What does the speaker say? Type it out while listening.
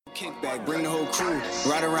Kickback, bring the whole crew.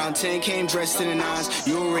 Right around 10 came dressed in the nines.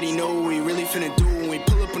 You already know what we really finna do when we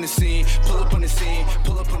pull up on the scene. Pull up on the scene,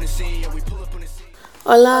 pull up on the scene, yeah, we pull up on the scene.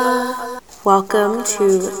 Hola! Welcome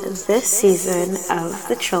to this season of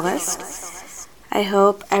The Trillist. I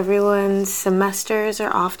hope everyone's semesters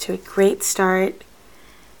are off to a great start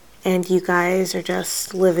and you guys are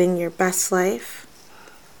just living your best life.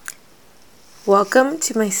 Welcome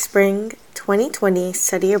to my spring 2020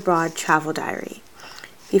 study abroad travel diary.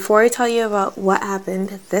 Before I tell you about what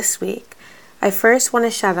happened this week, I first want to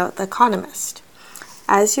shout out The Economist.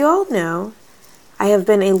 As you all know, I have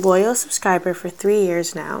been a loyal subscriber for 3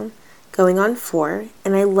 years now, going on 4,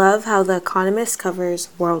 and I love how The Economist covers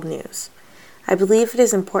world news. I believe it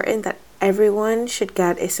is important that everyone should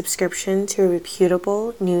get a subscription to a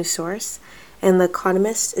reputable news source, and The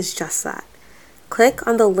Economist is just that. Click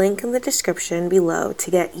on the link in the description below to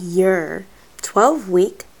get your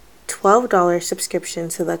 12-week, $12 subscription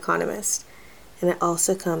to The Economist, and it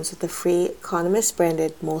also comes with a free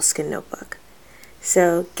Economist-branded Moleskine notebook.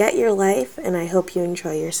 So get your life, and I hope you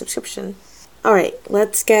enjoy your subscription. Alright,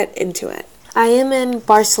 let's get into it. I am in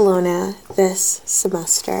Barcelona this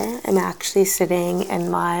semester. I'm actually sitting in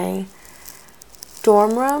my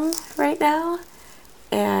dorm room right now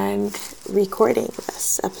and recording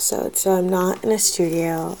this episode. So I'm not in a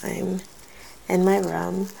studio, I'm in my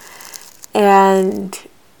room. And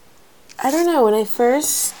I don't know, when I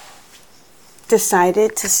first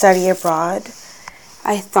decided to study abroad,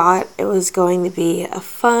 I thought it was going to be a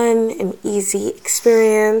fun and easy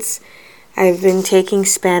experience. I've been taking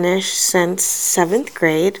Spanish since 7th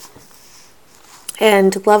grade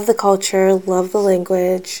and love the culture, love the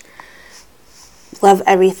language, love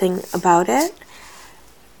everything about it.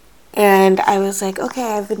 And I was like,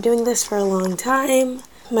 okay, I've been doing this for a long time.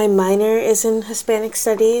 My minor is in Hispanic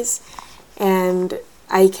Studies, and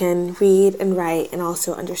I can read and write and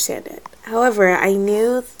also understand it. However, I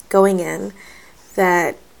knew going in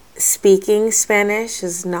that speaking Spanish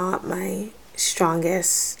is not my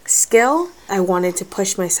strongest skill. I wanted to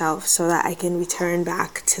push myself so that I can return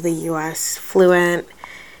back to the US fluent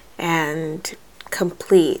and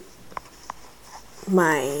complete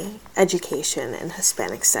my education in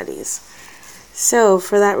Hispanic Studies. So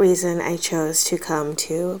for that reason, I chose to come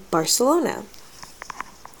to Barcelona.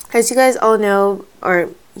 As you guys all know, or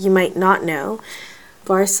you might not know,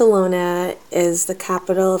 Barcelona is the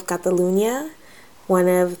capital of Catalonia, one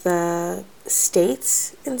of the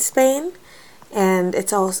states in Spain, and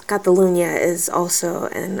Catalonia is also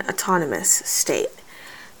an autonomous state.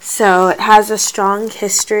 So it has a strong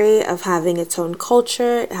history of having its own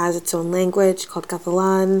culture, it has its own language called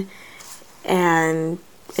Catalan, and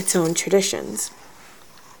its own traditions.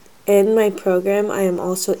 In my program, I am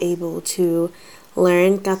also able to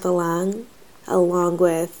learn Catalan along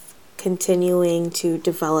with continuing to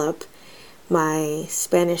develop my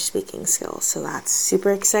Spanish speaking skills. So that's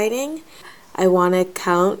super exciting. I want to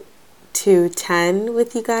count to 10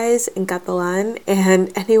 with you guys in Catalan,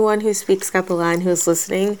 and anyone who speaks Catalan who's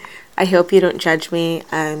listening, I hope you don't judge me.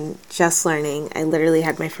 I'm just learning. I literally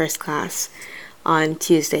had my first class on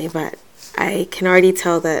Tuesday, but I can already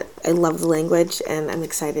tell that I love the language and I'm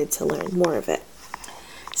excited to learn more of it.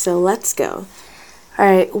 So let's go.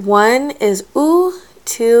 Alright, 1 is U,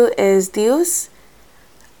 2 is Dios,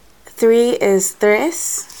 3 is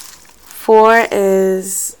tres, 4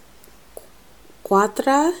 is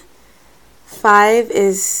cuatro, 5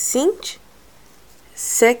 is cinc,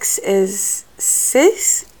 6 is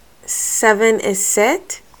sis, 7 is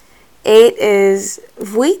set, 8 is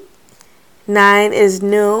vuit, 9 is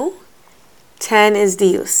no, 10 is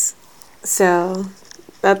Dios. So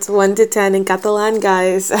that's 1 to 10 in Catalan,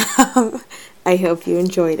 guys. I hope you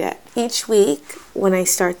enjoyed it. Each week when I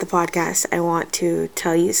start the podcast, I want to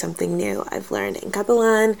tell you something new I've learned in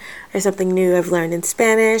Catalan, or something new I've learned in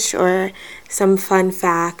Spanish, or some fun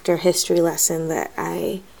fact or history lesson that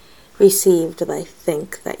I received that I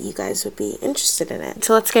think that you guys would be interested in it.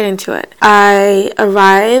 So let's get into it. I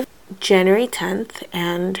arrived January 10th,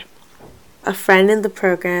 and a friend in the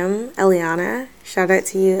program, Eliana, shout out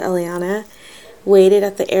to you, Eliana, waited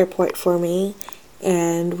at the airport for me,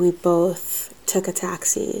 and we both took a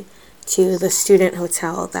taxi to the student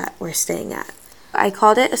hotel that we're staying at. I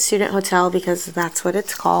called it a student hotel because that's what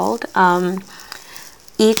it's called.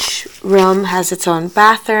 Each room has its own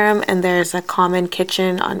bathroom, and there's a common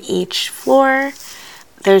kitchen on each floor.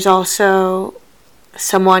 There's also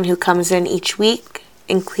someone who comes in each week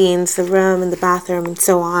and cleans the room and the bathroom and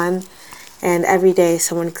so on. And every day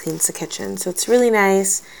someone cleans the kitchen. So it's really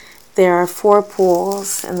nice. There are 4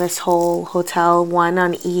 pools in this whole hotel, 1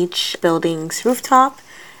 on each building's rooftop,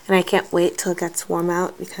 And I can't wait till it gets warm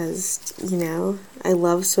out because, I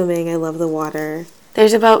love swimming. I love the water.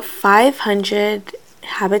 There's about 500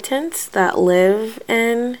 inhabitants that live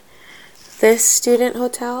in this student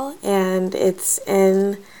hotel, and it's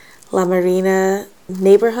in La Marina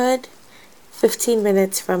neighborhood, 15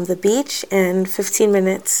 minutes from the beach and 15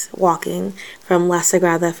 minutes walking from La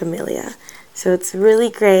Sagrada Familia. So it's really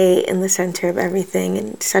great in the center of everything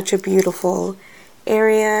and such a beautiful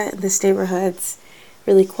area. This neighborhood's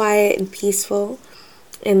really quiet and peaceful.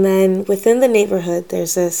 And then within the neighborhood,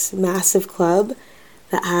 there's this massive club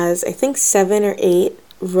that has, I think, 7 or 8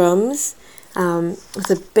 rooms with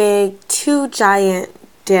a big, 2 giant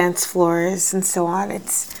dance floors and so on.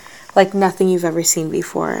 It's like nothing you've ever seen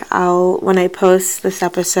before. When I post this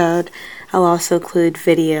episode, I'll also include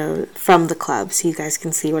video from the club so you guys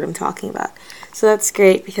can see what I'm talking about. So that's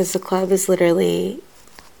great because the club is literally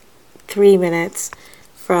 3 minutes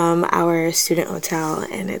from our student hotel,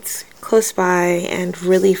 and it's close by and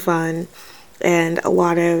really fun, and a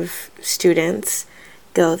lot of students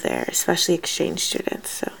go there, especially exchange students.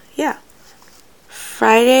 So yeah.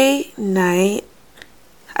 Friday night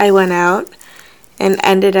I went out and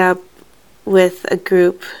ended up with a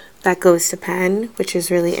group that goes to Penn, which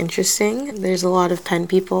is really interesting. There's a lot of Penn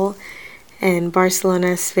people in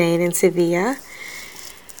Barcelona, Spain, and Sevilla.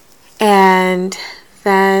 And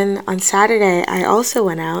then on Saturday, I also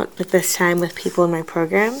went out, but this time with people in my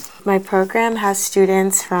program. My program has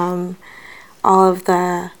students from all of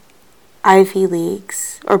the Ivy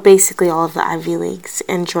Leagues, or basically all of the Ivy Leagues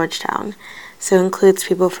in Georgetown. So it includes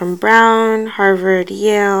people from Brown, Harvard,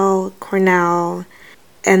 Yale, Cornell,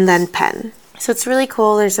 and then Penn. So it's really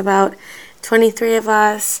cool. There's about 23 of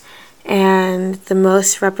us, and the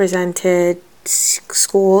most represented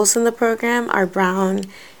schools in the program are Brown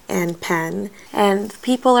and Penn. And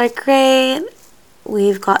people are great.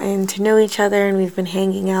 We've gotten to know each other, and we've been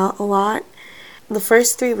hanging out a lot. The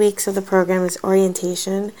first 3 weeks of the program is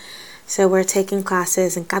orientation. So we're taking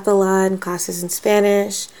classes in Catalan, classes in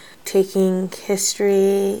Spanish, taking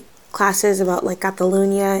history classes about like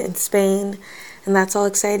Catalonia in Spain, and that's all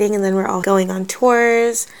exciting. And then we're all going on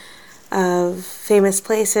tours of famous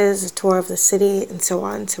places, a tour of the city, and so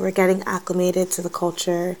on. So we're getting acclimated to the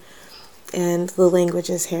culture and the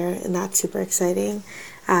languages here, and that's super exciting.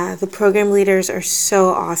 The program leaders are so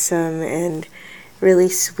awesome and really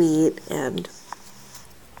sweet, and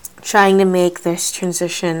trying to make this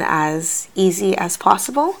transition as easy as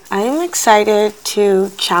possible. I am excited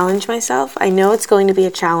to challenge myself. I know it's going to be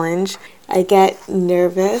a challenge. I get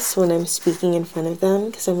nervous when I'm speaking in front of them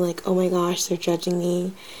because I'm like, oh my gosh, they're judging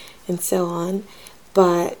me and so on.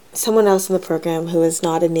 But someone else in the program who is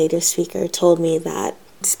not a native speaker told me that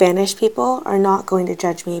Spanish people are not going to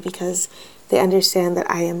judge me because they understand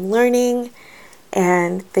that I am learning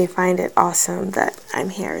and they find it awesome that I'm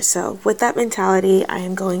here. So with that mentality, I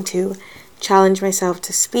am going to challenge myself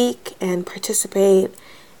to speak and participate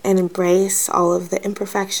and embrace all of the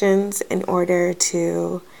imperfections in order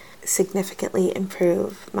to significantly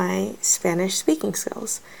improve my Spanish speaking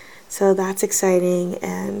skills. So that's exciting,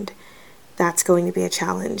 and that's going to be a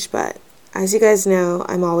challenge. But as you guys know,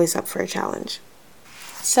 I'm always up for a challenge.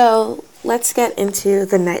 So let's get into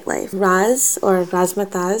the nightlife. Raz, or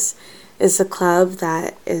Razmataz, is a club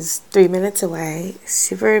that is 3 minutes away,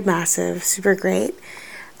 super massive, super great.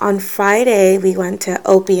 On Friday, we went to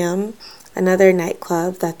Opium, another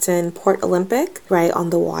nightclub that's in Port Olympic, right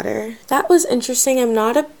on the water. That was interesting. I'm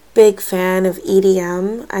not a big fan of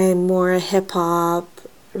EDM. I'm more a hip-hop,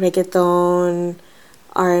 reggaeton,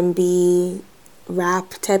 R&B, rap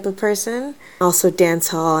type of person. Also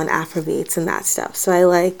dancehall and Afrobeats and that stuff. So I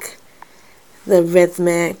like the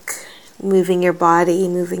rhythmic, moving your body,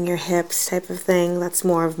 moving your hips type of thing. That's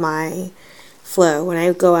more of my flow. When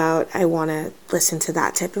I go out, I want to listen to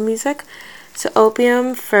that type of music. So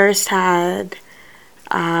Opium first had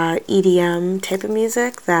EDM type of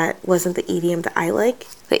music that wasn't the EDM that I like.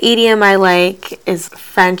 The EDM I like is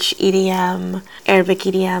French EDM, Arabic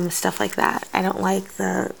EDM, stuff like that. I don't like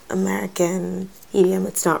the American EDM.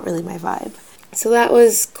 It's not really my vibe. So that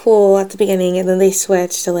was cool at the beginning, and then they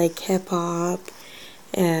switched to like hip hop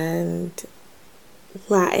and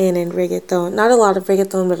Latin and reggaeton. Not a lot of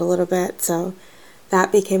reggaeton, but a little bit. So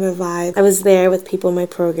that became a vibe. I was there with people in my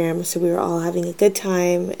program, so we were all having a good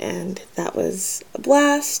time, and that was a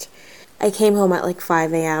blast. I came home at like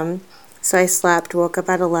 5 a.m., so I slept, woke up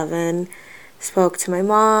at 11, spoke to my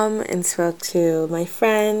mom and spoke to my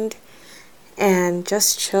friend, and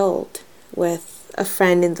just chilled with a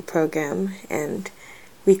friend in the program. And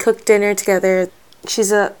we cooked dinner together.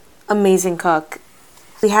 She's an amazing cook.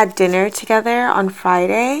 We had dinner together on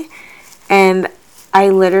Friday, and I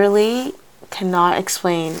literally cannot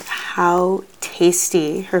explain how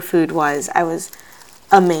tasty her food was. I was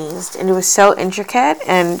amazed, and it was so intricate,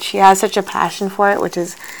 and she has such a passion for it, which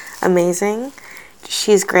is amazing.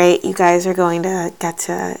 She's great. You guys are going to get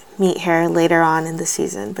to meet her later on in the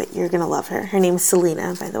season, but you're going to love her. Her name's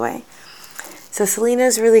Selena, by the way. So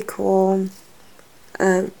Selena's really cool,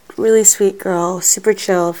 a really sweet girl, super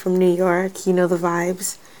chill from New York. You know the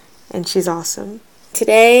vibes, and she's awesome.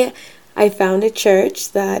 Today, I found a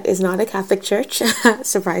church that is not a Catholic church.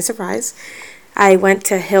 Surprise, surprise. I went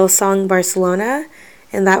to Hillsong Barcelona,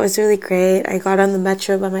 and that was really great. I got on the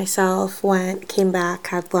metro by myself, came back,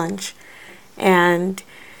 had lunch, and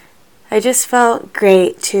I just felt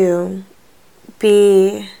great to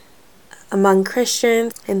be among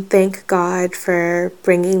Christians and thank God for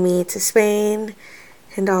bringing me to Spain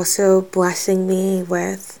and also blessing me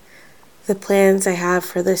with the plans I have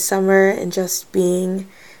for this summer and just being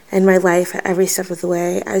in my life at every step of the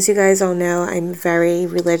way. As you guys all know, I'm very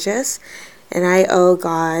religious, and I owe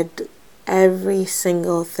God every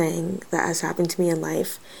single thing that has happened to me in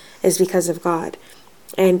life is because of God.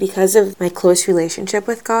 And because of my close relationship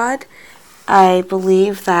with God, I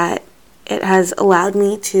believe that it has allowed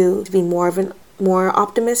me to be more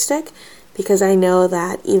optimistic, because I know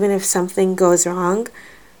that even if something goes wrong,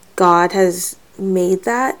 God has made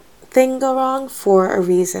that thing go wrong for a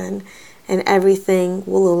reason, and everything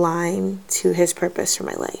will align to his purpose for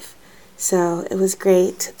my life. So it was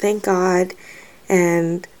great to thank God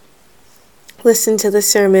and listen to the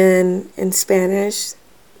sermon in Spanish.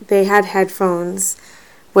 They had headphones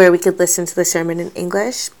where we could listen to the sermon in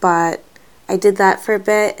English, but I did that for a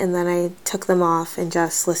bit, and then I took them off and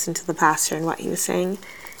just listened to the pastor and what he was saying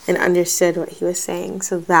and understood what he was saying.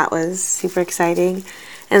 So that was super exciting.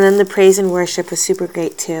 And then the praise and worship was super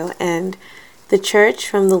great too. And the church,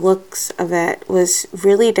 from the looks of it, was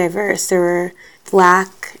really diverse. There were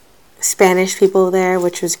Black Spanish people there,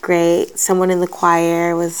 which was great. Someone in the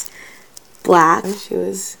choir was Black. She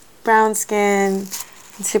was brown skin,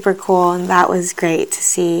 super cool, and that was great to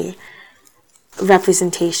see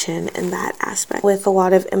representation in that aspect. With a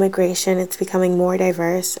lot of immigration, it's becoming more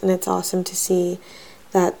diverse, and it's awesome to see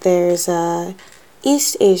that there's a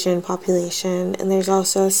East Asian population, and there's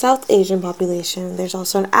also a South Asian population, there's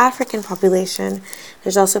also an African population,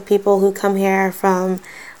 there's also people who come here from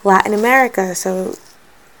Latin America. So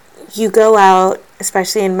you go out,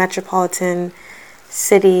 especially in metropolitan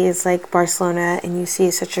cities like Barcelona, and you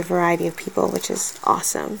see such a variety of people, which is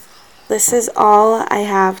awesome. This is all I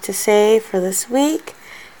have to say for this week.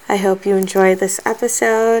 I hope you enjoyed this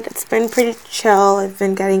episode. It's been pretty chill. I've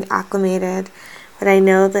been getting acclimated, but I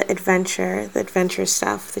know the adventure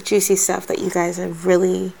stuff, the juicy stuff that you guys are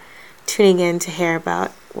really tuning in to hear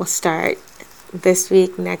about will start this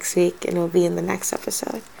week, next week, and it will be in the next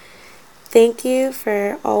episode. Thank you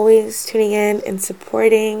for always tuning in and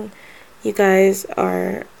supporting. You guys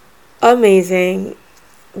are amazing.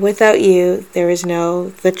 Without you, there is no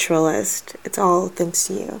The Trillist. It's all thanks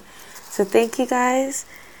to you. So thank you guys.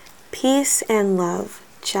 Peace and love.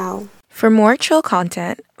 Ciao. For more chill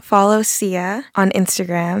content, follow Sia on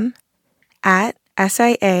Instagram at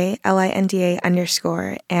SIALINDA_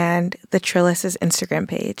 and The Trillist's Instagram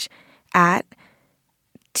page at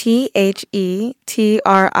THETRILLEST_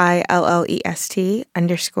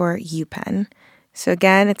 So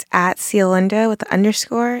again, it's at Cialinda with the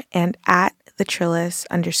underscore and at The Trillist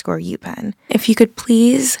 _UPenn. If you could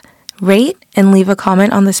please rate and leave a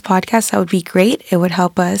comment on this podcast, that would be great. It would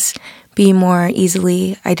help us be more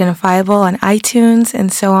easily identifiable on iTunes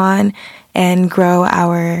and so on, and grow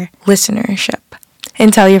our listenership.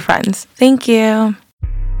 And tell your friends. Thank you.